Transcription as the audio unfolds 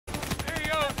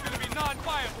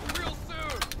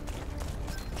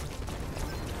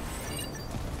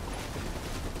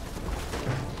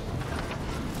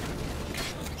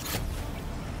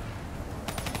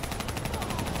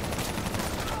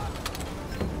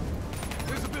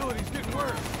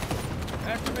worse.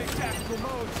 Activate tactical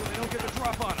mode so they don't get the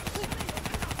drop on us.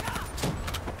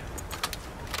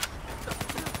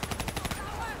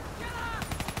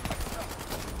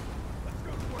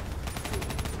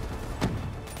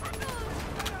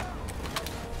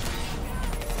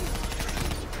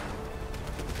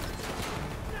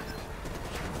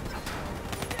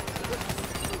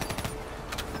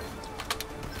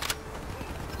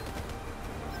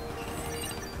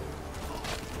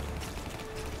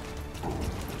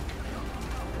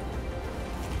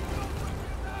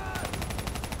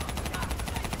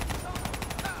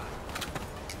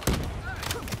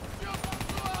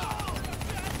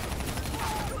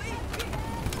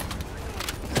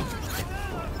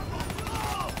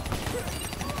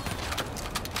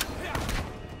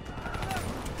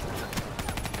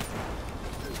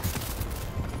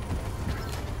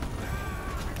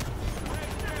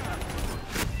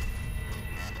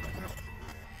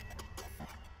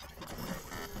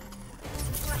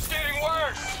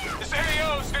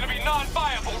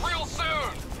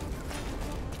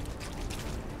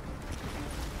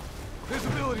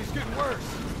 Visibility's getting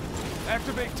worse.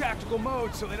 Activate tactical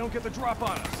mode so they don't get the drop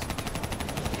on us.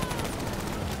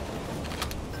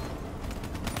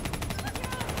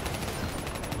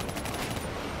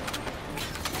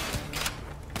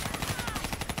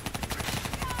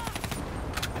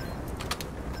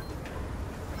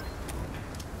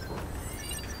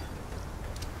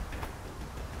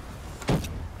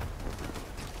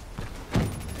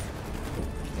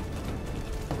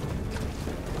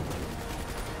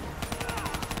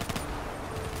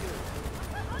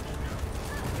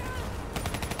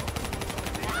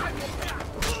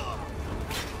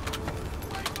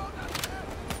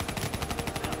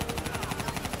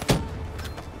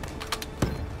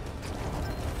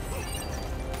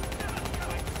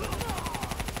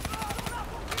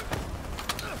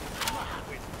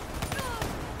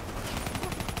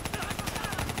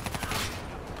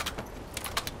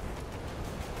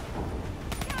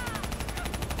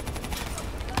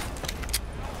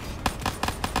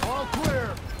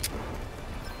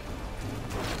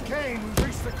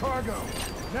 Cargo.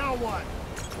 Now what?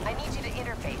 I need you to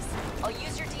interface. I'll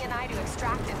use your DNI to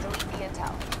extract and delete the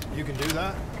intel. You can do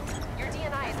that? Your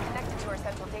DNI is connected to our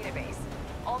central database.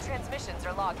 All transmissions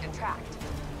are logged and tracked.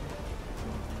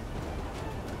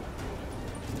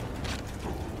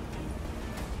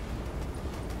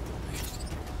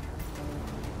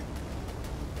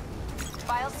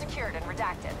 Files secured and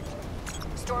redacted.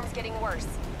 Storm's getting worse.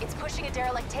 It's pushing a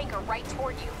derelict tanker right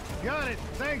toward you. Got it.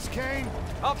 Thanks, Kane.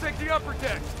 I'll take the upper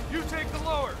deck. You take the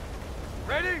lower.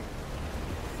 Ready?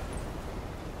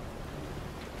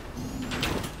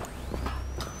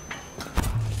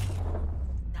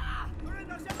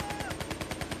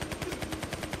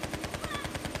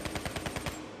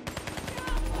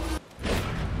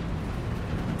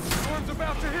 Storm's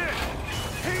about to hit.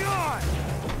 Hang on!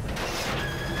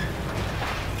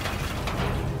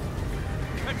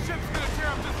 That ship's gonna tear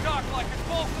up this dock like it's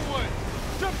balsa wood.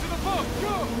 Jump to the boat!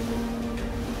 Go!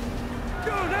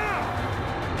 Go now!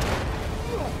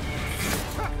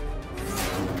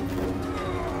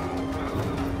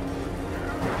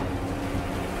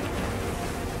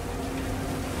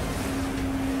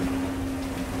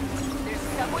 There's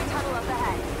a subway tunnel up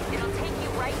ahead. It'll take you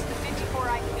right to the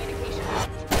 54I communication hub.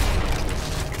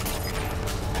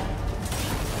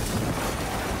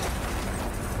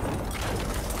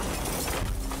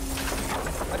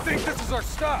 I think this is our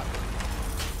stop.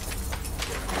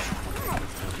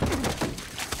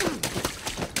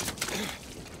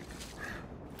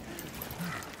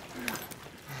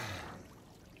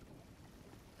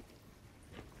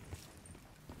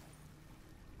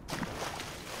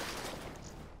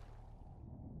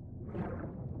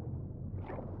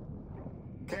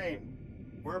 Kane,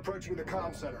 we're approaching the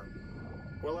comm center.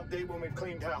 We'll update when we've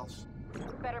cleaned house.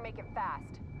 Better make it fast.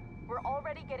 We're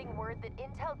already getting word that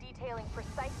intel detailing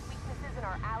precise weaknesses in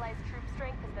our allies' troop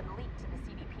strength has been leaked to the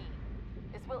CDP.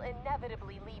 This will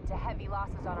inevitably lead to heavy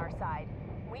losses on our side.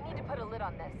 We need to put a lid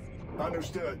on this.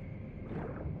 Understood.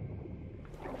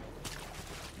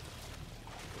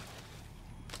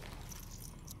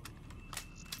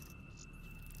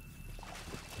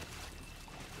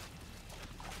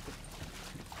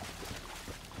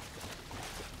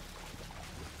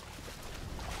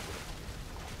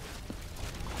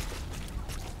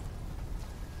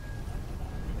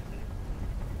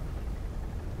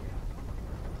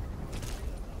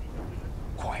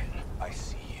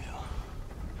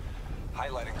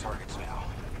 Highlighting targets now.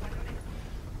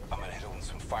 I'm gonna hit them with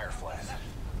some fireflies.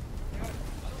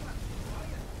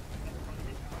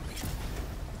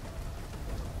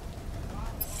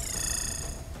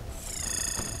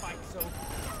 Fight so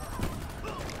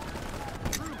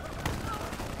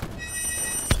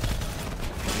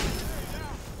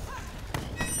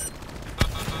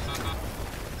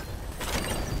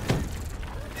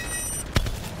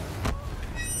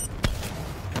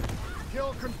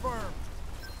confirmed.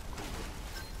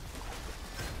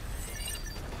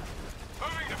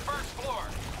 Moving to first floor.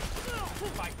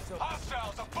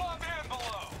 Hostiles above and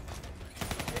below.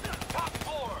 Top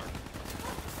floor.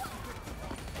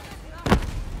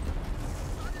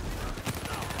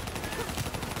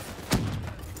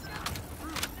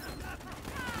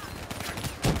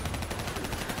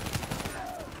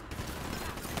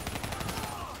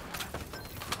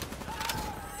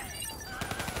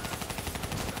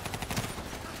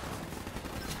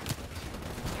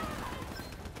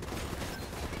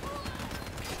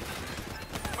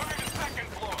 Moving to second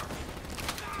floor.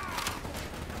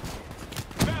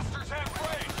 Masters have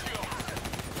ray shields.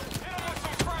 Hit 'em with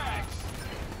some frags.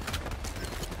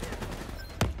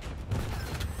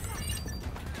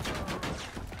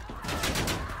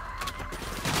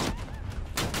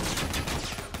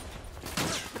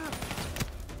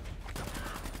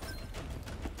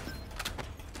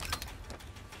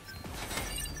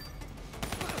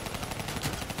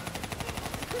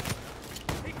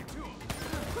 Take it to 'em.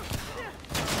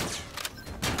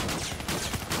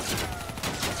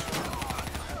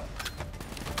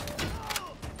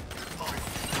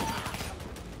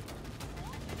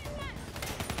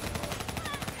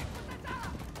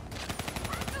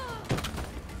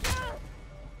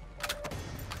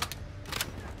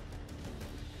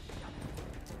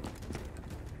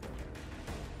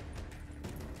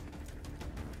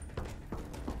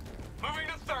 Moving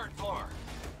to third floor.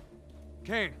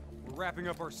 Kane, we're wrapping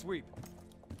up our sweep.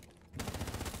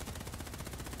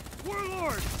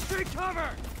 Warlord, take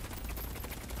cover!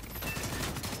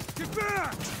 Get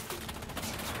back!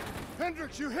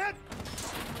 Hendricks, you hit?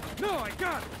 No, I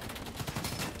got it!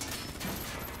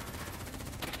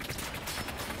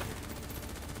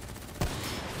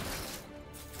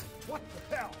 What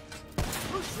the hell?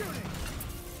 Who's shooting?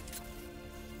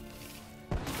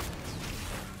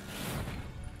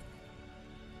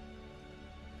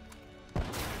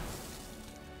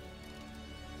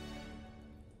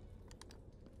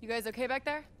 You guys okay back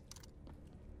there?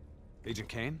 Agent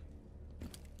Kane?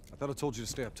 I thought I told you to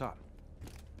stay up top.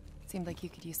 Seemed like you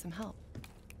could use some help.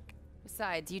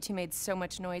 Besides, you two made so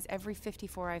much noise, every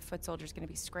 54i foot soldier's gonna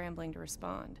be scrambling to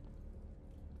respond.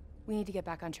 We need to get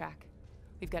back on track.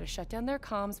 We've got to shut down their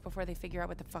comms before they figure out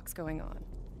what the fuck's going on.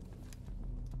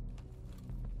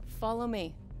 Follow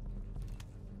me.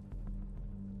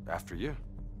 After you.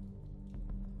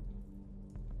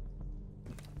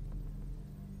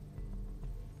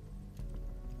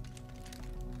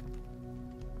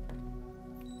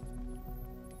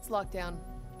 It's locked down.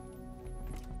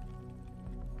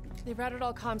 They routed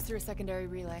all comms through a secondary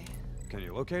relay. Can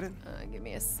you locate it? Give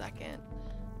me a second.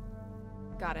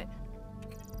 Got it.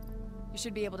 You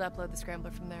should be able to upload the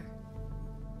scrambler from there.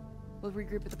 We'll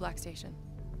regroup at the Black Station.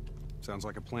 Sounds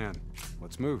like a plan.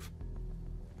 Let's move.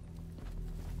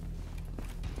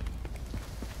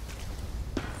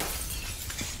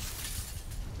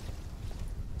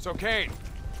 So, Kane,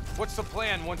 what's the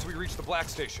plan once we reach the Black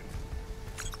Station?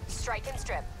 Strike and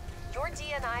strip. Your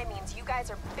DNI means you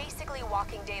guys are basically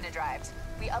walking data drives.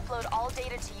 We upload all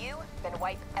data to you, then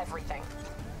wipe everything.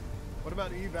 What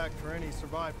about evac for any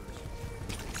survivors?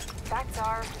 Facts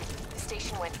are, the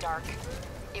station went dark.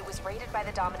 It was raided by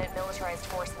the dominant militarized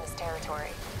force in this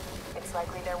territory. It's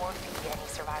likely there won't be any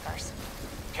survivors.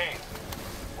 Kane,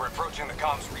 we're approaching the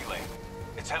comms relay.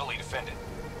 It's heavily defended.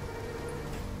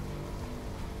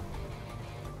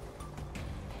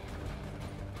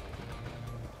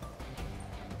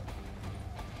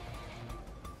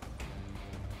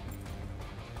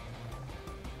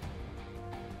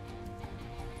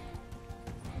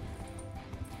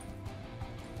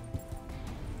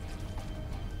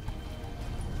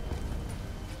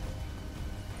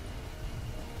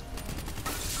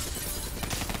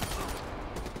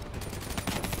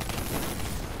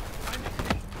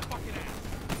 Fucking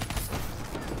ass.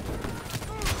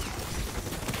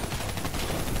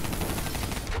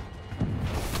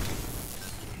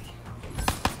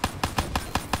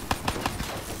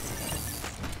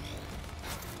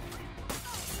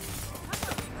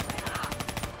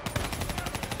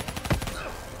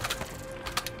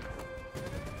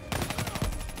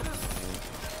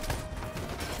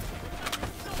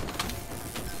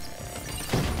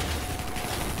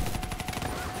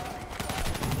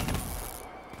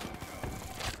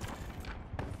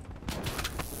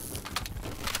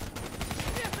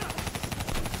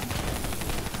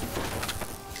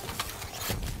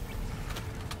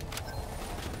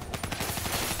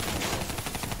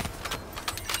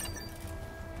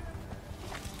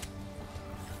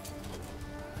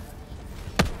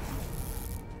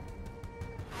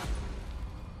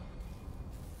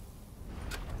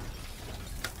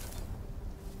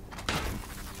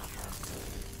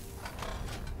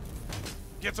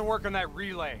 Get to work on that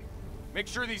relay. Make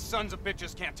sure these sons of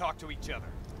bitches can't talk to each other.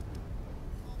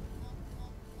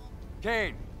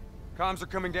 Kane, comms are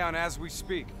coming down as we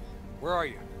speak. Where are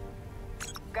you?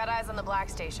 Got eyes on the Black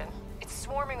Station. It's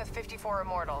swarming with 54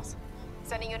 Immortals.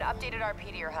 Sending you an updated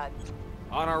RP to your HUD.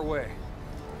 On our way.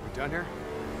 We done here?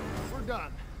 We're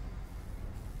done.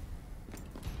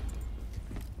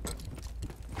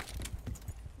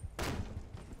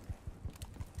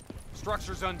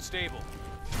 Structure's unstable.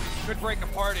 Could break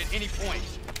apart at any point.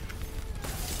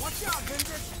 Watch out,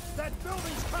 Hendricks! That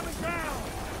building's coming down!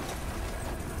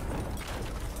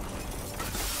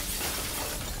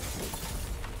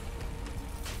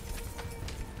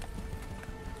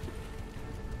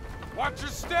 Watch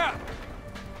your step!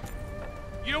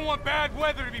 You don't want bad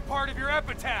weather to be part of your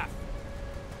epitaph!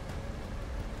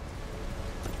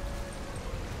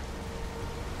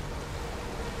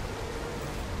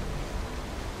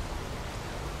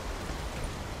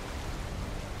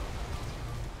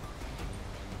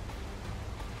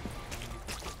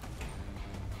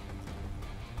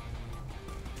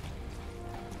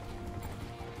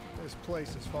 This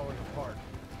place is falling apart.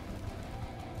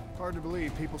 Hard to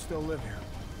believe people still live here.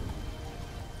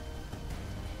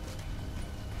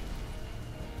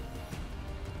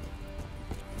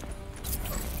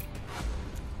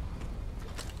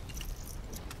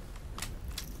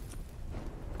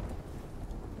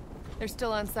 They're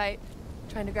still on site,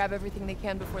 trying to grab everything they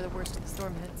can before the worst of the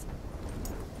storm hits.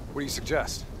 What do you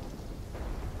suggest?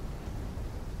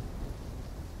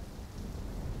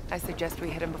 I suggest we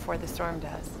hit them before the storm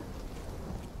does.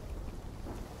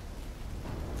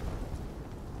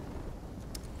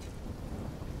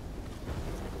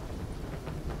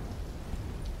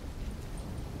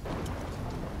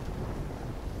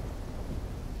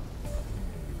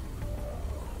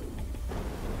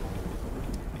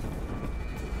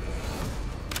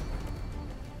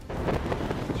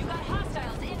 You got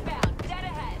hostiles inbound, dead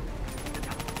ahead.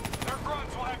 Their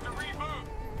grunts will have to reboot.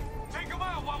 Take them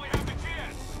out while we have the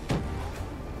chance.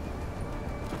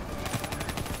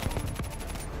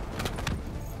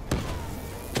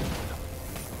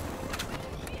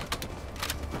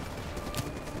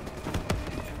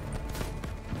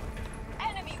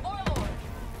 Enemy warlord.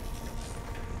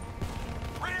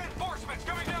 Reinforcements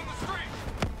coming down the street.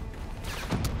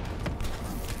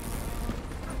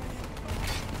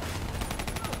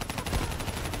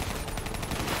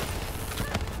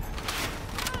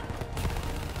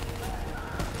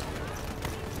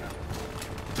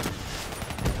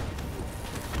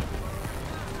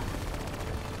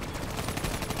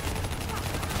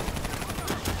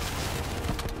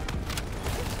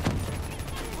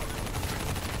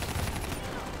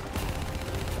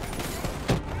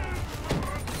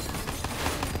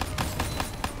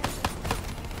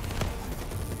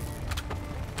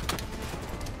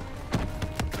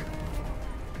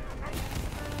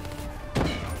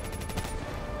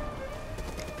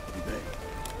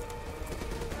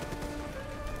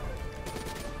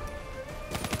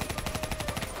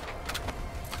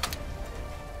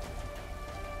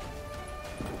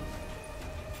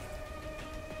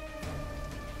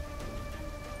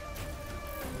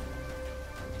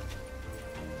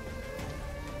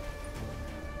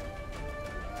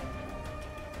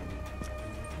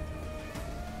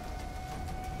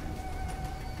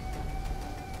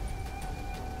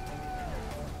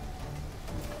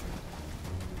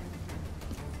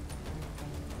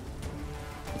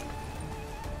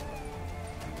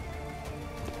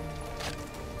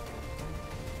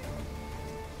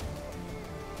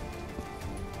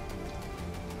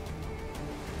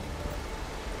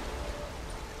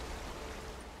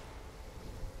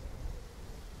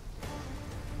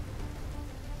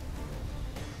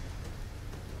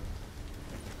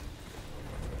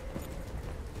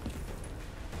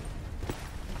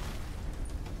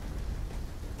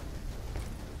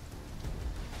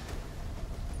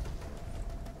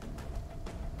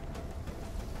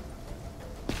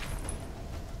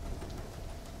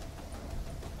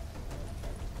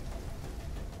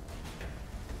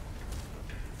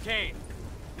 Kane,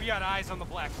 we got eyes on the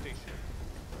Black Station.